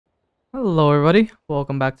Hello everybody,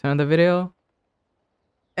 welcome back to another video.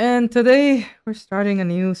 And today we're starting a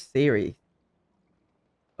new series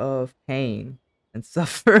of pain and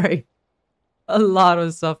suffering. A lot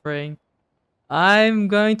of suffering. I'm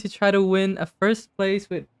going to try to win a first place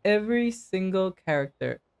with every single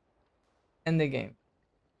character in the game.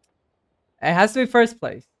 It has to be first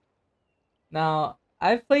place. Now,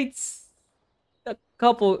 I've played a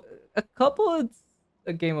couple of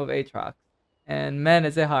a game of Aatrox, and man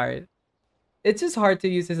is it hard. It's just hard to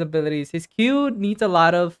use his abilities. His Q needs a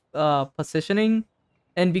lot of positioning,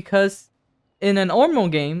 and because in a normal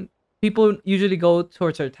game, people usually go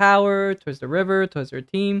towards their tower, towards the river, towards their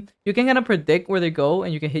team. You can kind of predict where they go,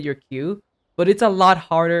 and you can hit your Q. But it's a lot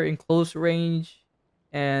harder in close range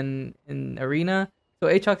and in arena. So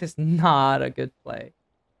Aatrox is not a good play.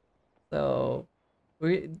 So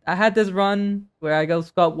I had this run where I go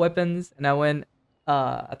scout weapons and I went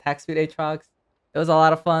attack speed Aatrox. It was a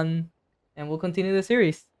lot of fun, and we'll continue the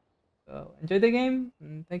series. So enjoy the game,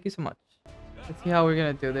 and thank you so much. Let's see how we're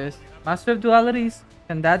gonna do this. Master of Dualities,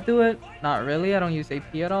 can that do it? Not really, I don't use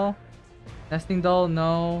AP at all. Nesting Doll,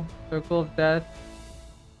 no. Circle of Death.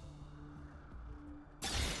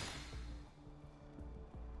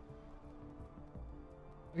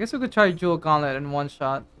 I guess we could try Jewel Gauntlet in one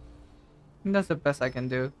shot. I think that's the best I can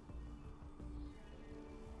do.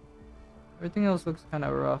 Everything else looks kind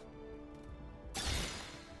of rough.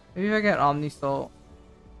 Maybe if I get Omni Soul.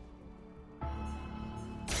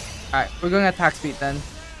 Alright, we're going attack speed then.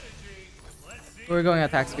 We're going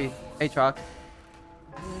attack speed. Aatrox.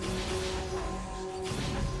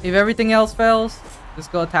 If everything else fails,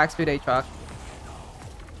 just go attack speed Aatrox.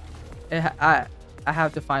 I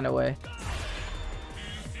have to find a way.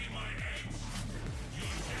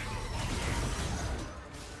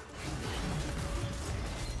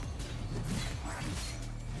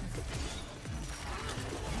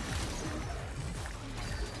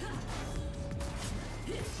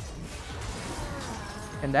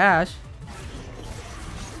 Can dash.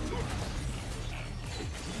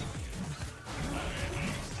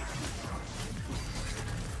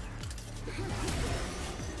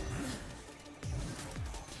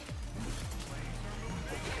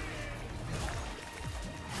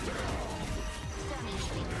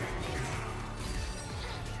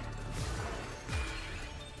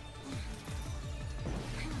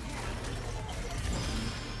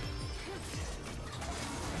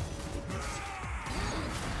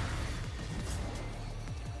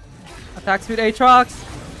 Attack speed Aatrox.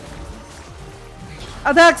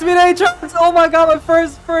 Attack speed Aatrox. Oh my god, my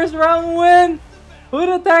first round win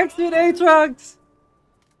with attack speed Aatrox.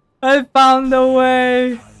 I found a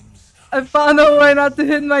way. I found a way not to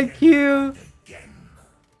hit my Q.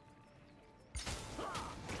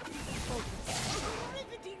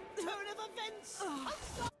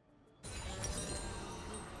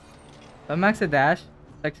 But max the dash.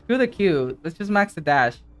 Like screw the Q. Let's just max the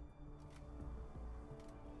dash.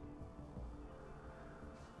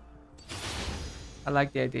 I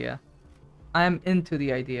like the idea. I am into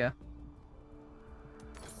the idea.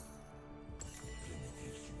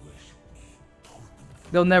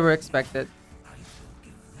 They'll never expect it.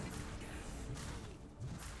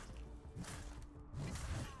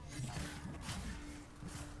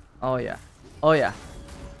 Oh yeah. Oh yeah.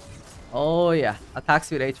 Oh yeah. Attack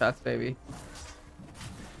speed Aatrox, baby.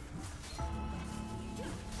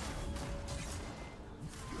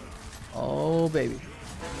 Oh baby.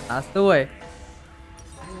 That's the way.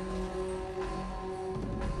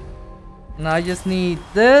 Now I just need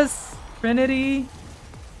this, Trinity,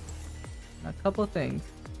 and a couple things.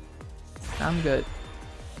 I'm good.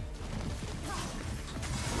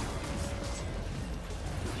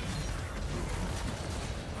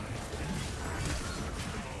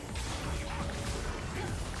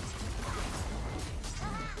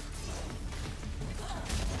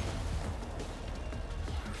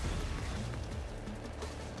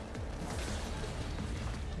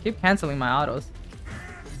 Keep canceling my autos.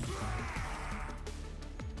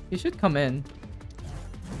 He should come in.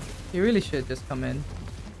 He really should just come in.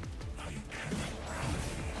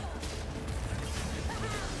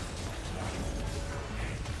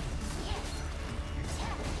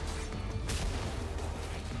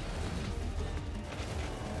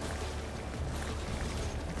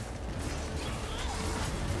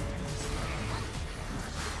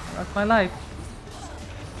 That's my life.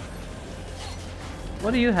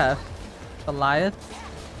 What do you have? Goliath?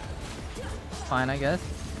 Fine, I guess.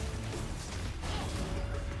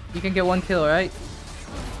 You can get one kill, right?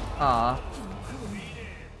 Aw.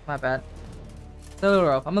 My bad. It's a little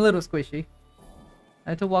rough. I'm a little squishy. I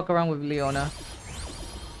had to walk around with Leona.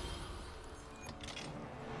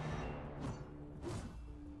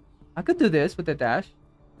 I could do this with the dash,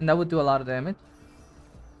 and that would do a lot of damage.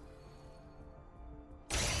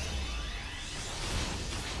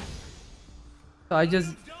 So I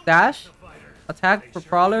just dash, attack for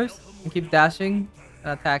prowlers, and keep dashing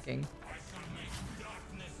and attacking.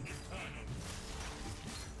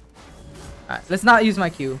 Alright, let's not use my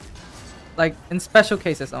Q. Like, in special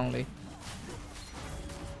cases only.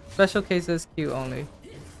 Special cases, Q only.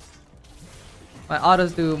 My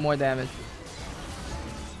autos do more damage.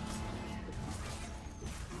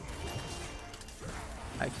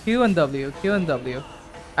 Alright, Q and W, Q and W.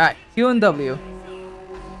 Alright, Q and W.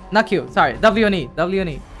 Not Q, sorry, W and E, W and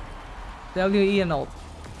E. W, E, and ult.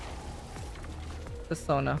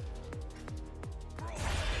 Persona.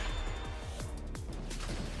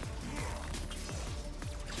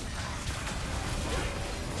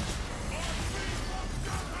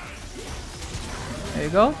 There you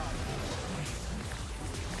go.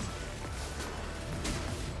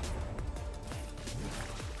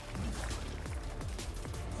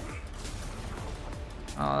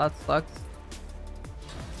 Oh, that sucks.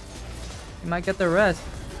 You might get the rest.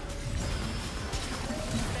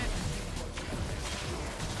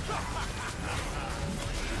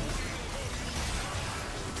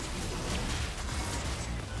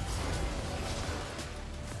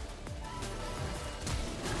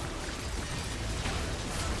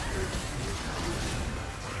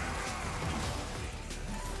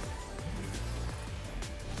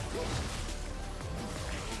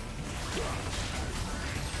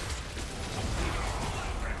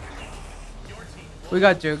 We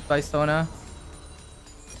got juked by Sona.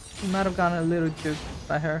 We might have gotten a little juked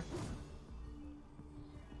by her.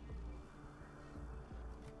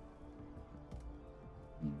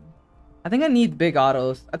 I think I need big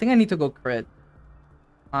autos. I think I need to go crit.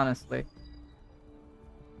 Honestly.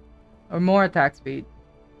 Or more attack speed.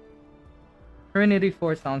 Trinity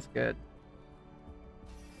 4 sounds good.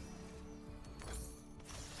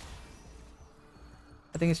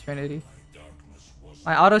 I think it's Trinity.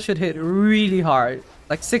 My auto should hit really hard.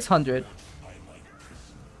 Like 600.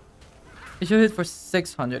 It should hit for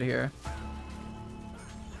 600 here.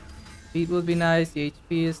 Speed would be nice. The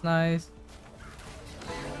HP is nice.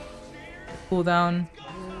 Cooldown.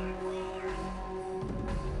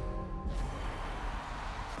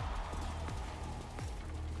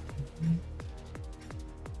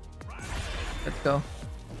 Let's go.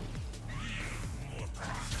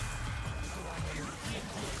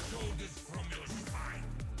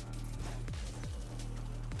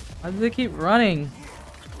 Why do they keep running?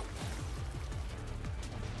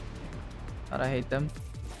 God, I hate them.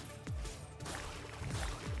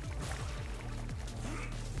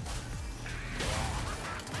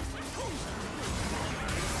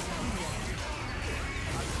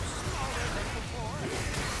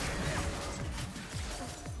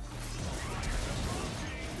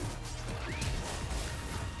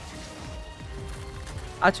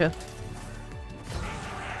 Acha.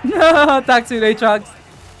 No, attack speed, Aatrox.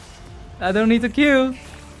 I don't need to Q.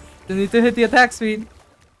 Don't need to hit the attack speed.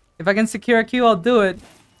 If I can secure a Q, I'll do it.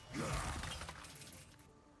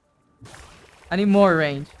 I need more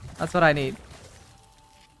range. That's what I need.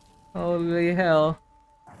 Holy hell.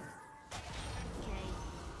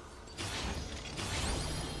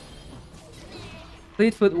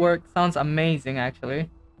 Fleet footwork sounds amazing,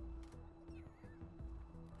 actually.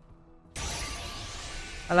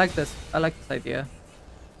 I like this. I like this idea.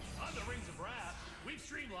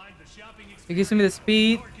 It gives me the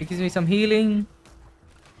speed. It gives me some healing.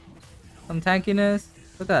 Some tankiness.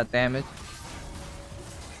 Look at that damage.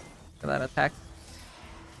 Look at that attack.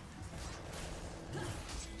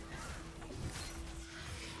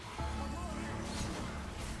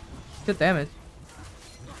 Good damage.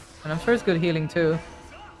 And I'm sure it's good healing too.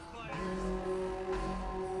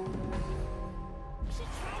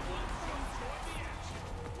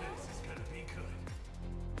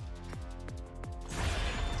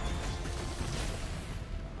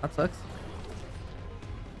 That sucks.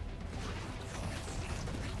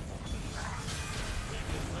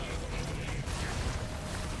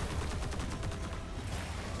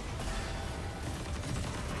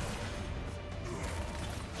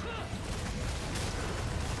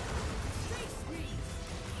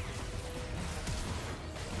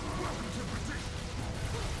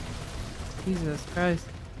 Jesus Christ.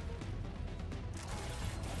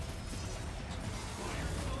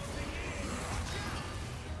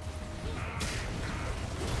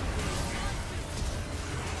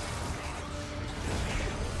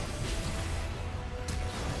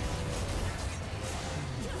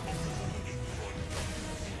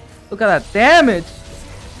 Look at that damage!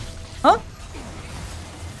 Huh?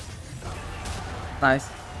 Nice.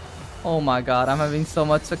 Oh my god, I'm having so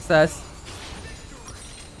much success.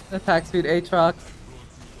 Attack speed Aatrox.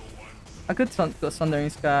 I could go Sundering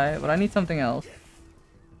Sky, but I need something else.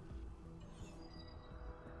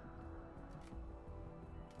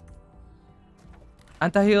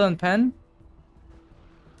 Anti-heal and pen?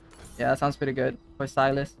 Yeah, that sounds pretty good for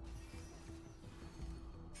Silas.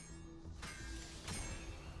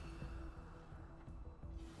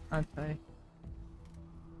 Anti.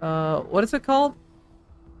 What is it called?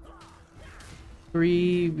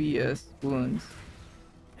 Previous wounds.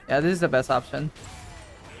 Yeah, this is the best option.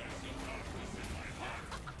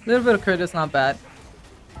 A little bit of crit is not bad.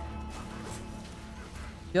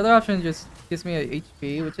 The other option just gives me a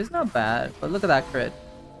HP, which is not bad, but look at that crit.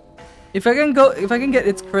 If I can get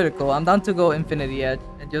its critical, I'm down to go Infinity Edge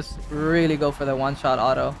and just really go for the one-shot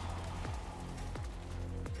auto.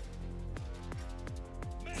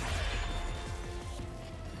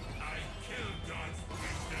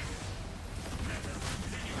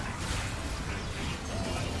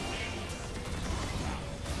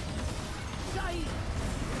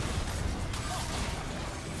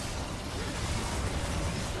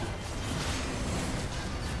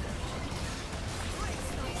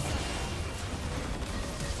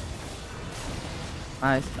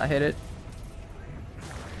 Nice, I hit it.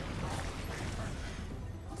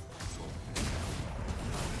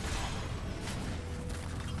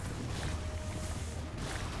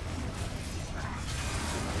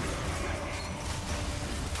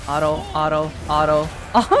 Auto, auto, auto.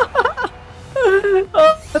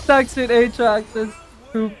 Oh, attack speed Aatrox is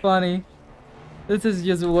too funny. This is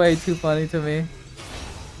just way too funny to me.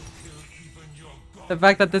 The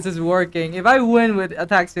fact that this is working. If I win with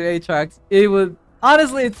attack speed Aatrox, it would...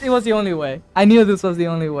 Honestly, it was the only way. I knew this was the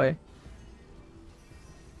only way.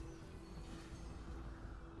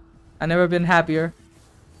 I've never been happier.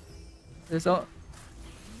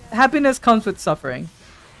 Happiness comes with suffering.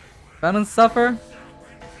 If I don't suffer,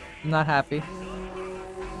 I'm not happy.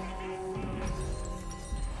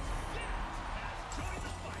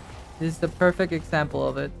 This is the perfect example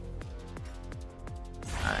of it.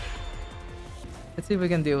 Alright. Let's see if we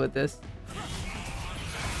can deal with this.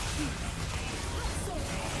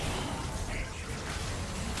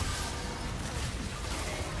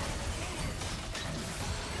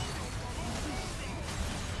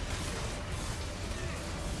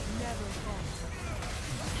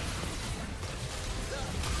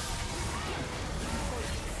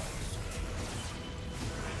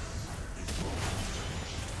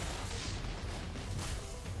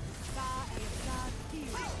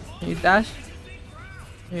 Can you dash?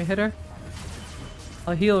 Can you hit her?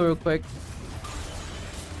 I'll heal real quick.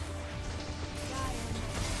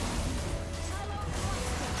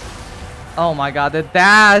 Oh my god, the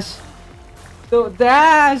dash! The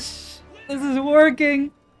dash! This is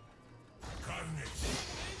working!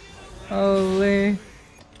 Holy.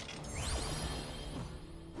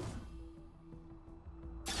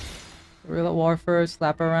 Guerrilla Warfare,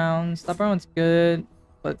 Slap Around. Slap Around's good,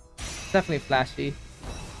 but definitely flashy.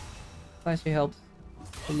 Flashy helps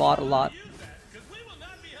a lot.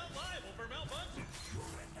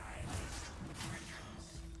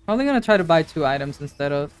 Probably gonna try to buy 2 items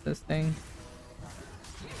instead of this thing.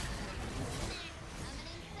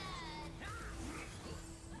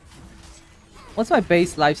 What's my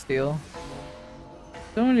base lifesteal?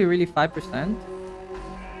 It's only really 5%.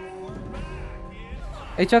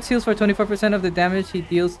 Aatrox heals for 24% of the damage he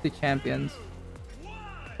deals to champions.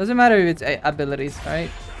 Doesn't matter if it's abilities,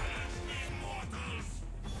 right?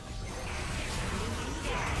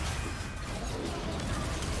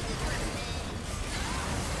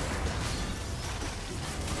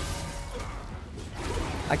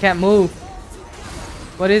 I can't move.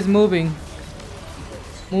 What is moving?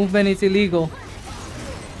 Movement is illegal.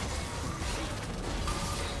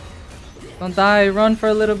 Don't die. Run for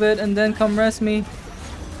a little bit and then come rest me.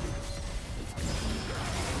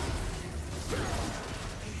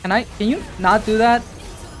 Can you not do that?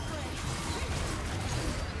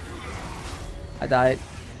 I died.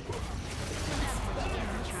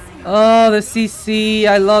 Oh, the CC.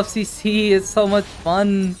 I love CC. It's so much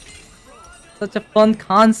fun. Such a fun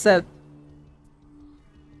concept.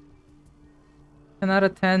 10 out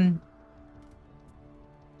of 10.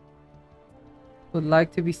 Would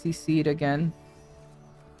like to be CC'd again.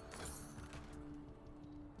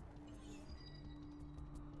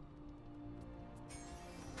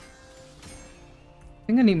 I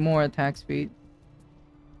think I need more attack speed.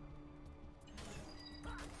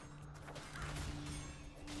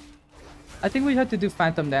 I think we have to do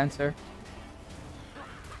Phantom Dancer.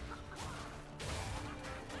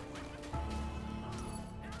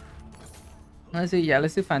 Let's see. Yeah,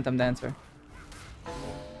 let's do Phantom Dancer.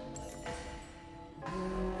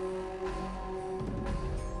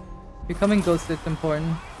 Becoming ghosted is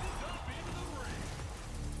important.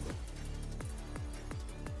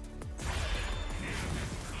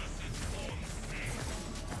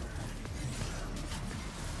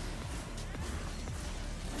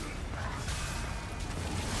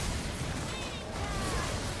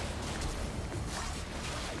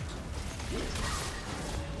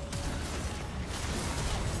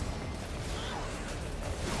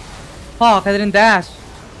 Fuck, I didn't dash.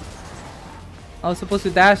 I was supposed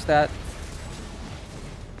to dash that.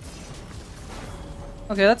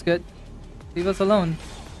 Okay, that's good. Leave us alone.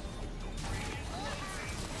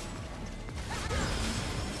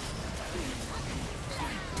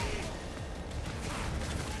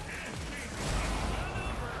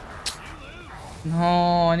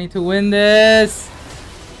 No, I need to win this.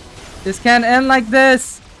 This can't end like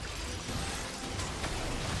this.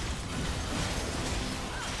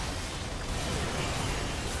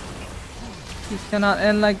 This cannot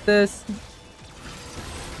end like this.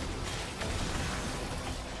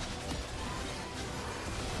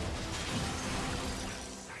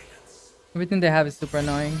 Everything they have is super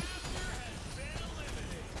annoying.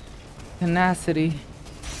 Tenacity.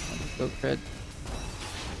 Let's go crit.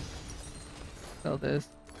 Sell this.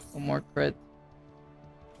 One more crit.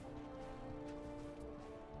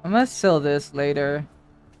 I'm gonna sell this later.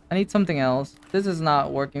 I need something else. This is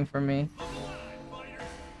not working for me.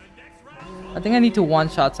 I think I need to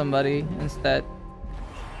one-shot somebody instead.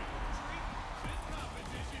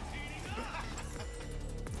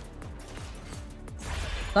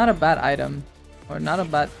 It's not a bad item. Or not a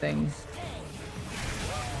bad thing.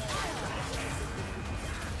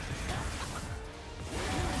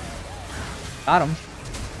 Got him.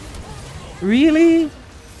 Really?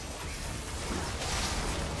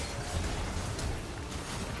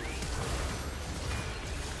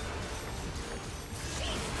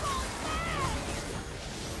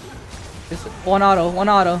 Just one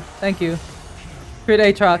auto. Thank you. Crit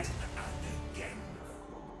Aatrox.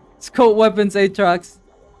 Scope weapons Aatrox.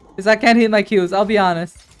 Because I can't hit my Qs, I'll be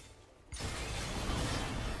honest.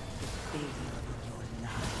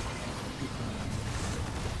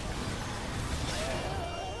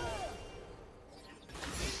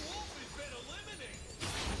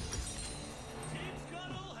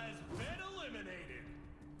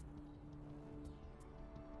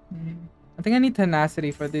 I think I need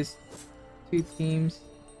tenacity for these two teams.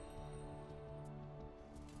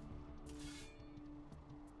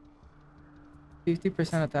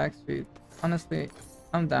 %50 attack speed. Honestly,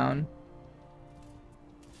 I'm down.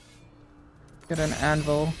 Get an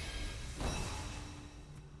anvil.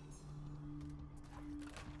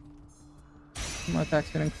 More attack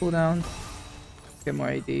speed and cooldowns. Get more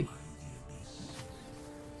AD.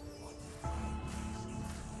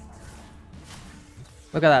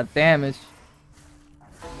 Look at that damage.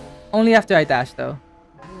 Only after I dash though.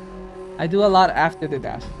 I do a lot after the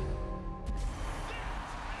dash.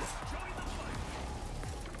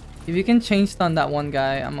 If you can chain stun that one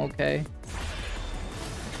guy, I'm okay.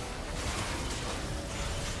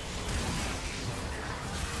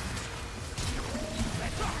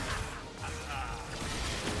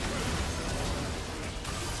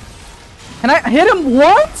 Can I hit him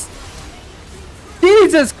once?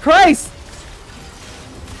 Jesus Christ!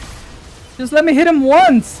 Just let me hit him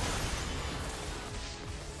once!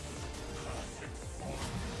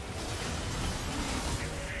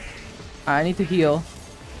 I need to heal.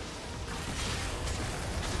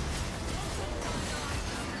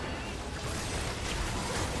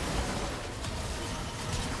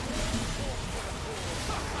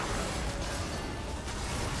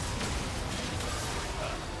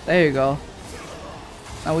 There you go.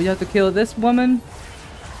 Now we have to kill this woman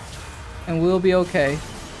and we'll be okay.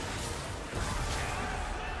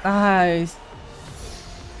 Nice.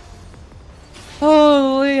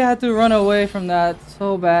 Holy, I had to run away from that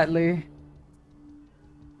so badly.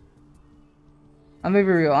 I'm gonna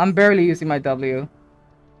be real. I'm barely using my W.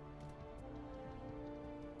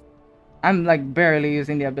 I'm like barely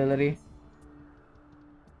using the ability.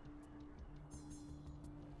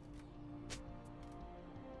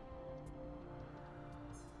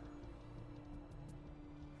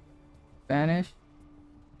 Vanish.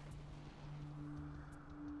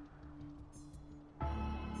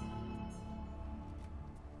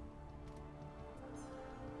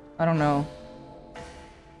 I don't know.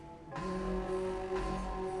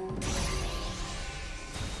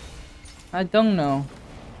 I don't know.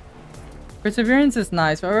 Perseverance is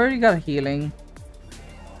nice. I already got healing.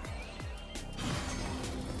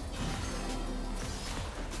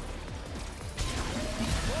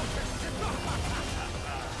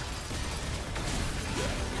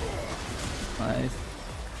 Nice.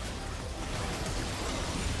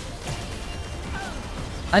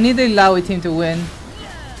 I need the Ilaoi team to win.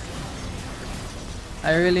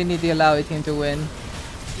 I really need the Ilaoi team to win.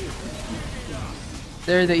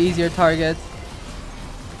 They're the easier targets.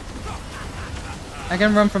 I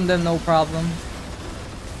can run from them no problem.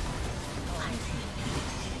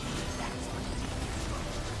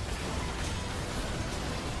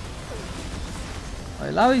 Oh,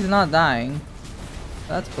 Ilaoi's not dying.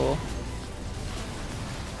 That's cool.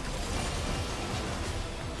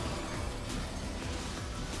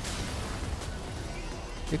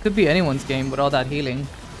 It could be anyone's game with all that healing.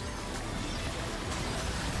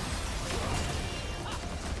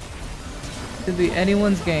 Could be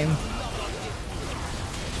anyone's game.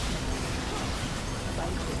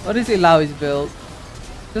 What is Ilaoi's build?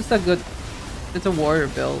 Just a good... It's a warrior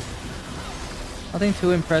build. Nothing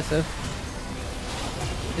too impressive.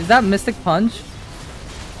 Is that Mystic Punch?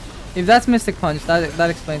 If that's Mystic Punch, that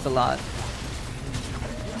explains a lot.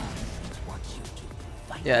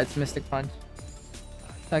 Yeah, it's Mystic Punch.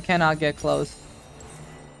 So I cannot get close.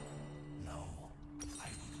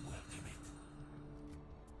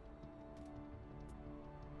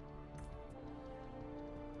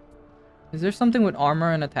 Is there something with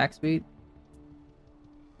armor and attack speed?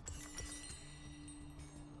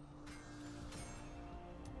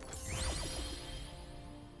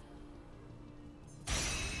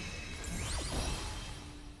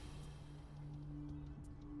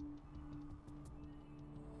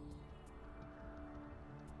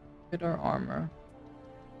 Get our armor.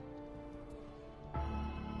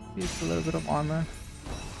 Use a little bit of armor.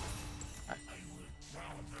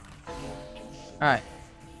 Alright.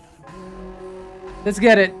 Let's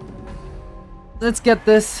get it. Let's get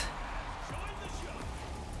this.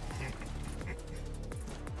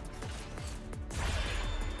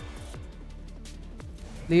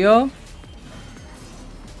 Leo?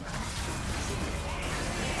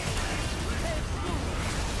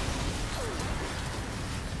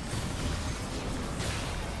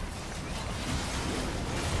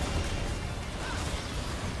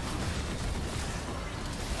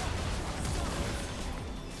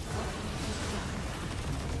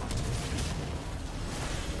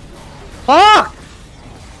 Fuck!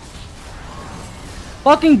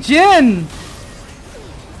 Fucking Jin!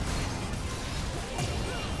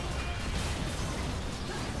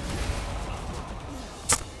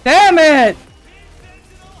 Damn it!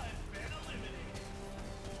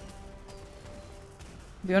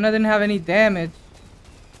 Leona didn't have any damage.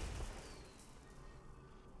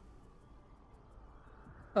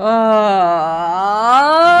 Ah.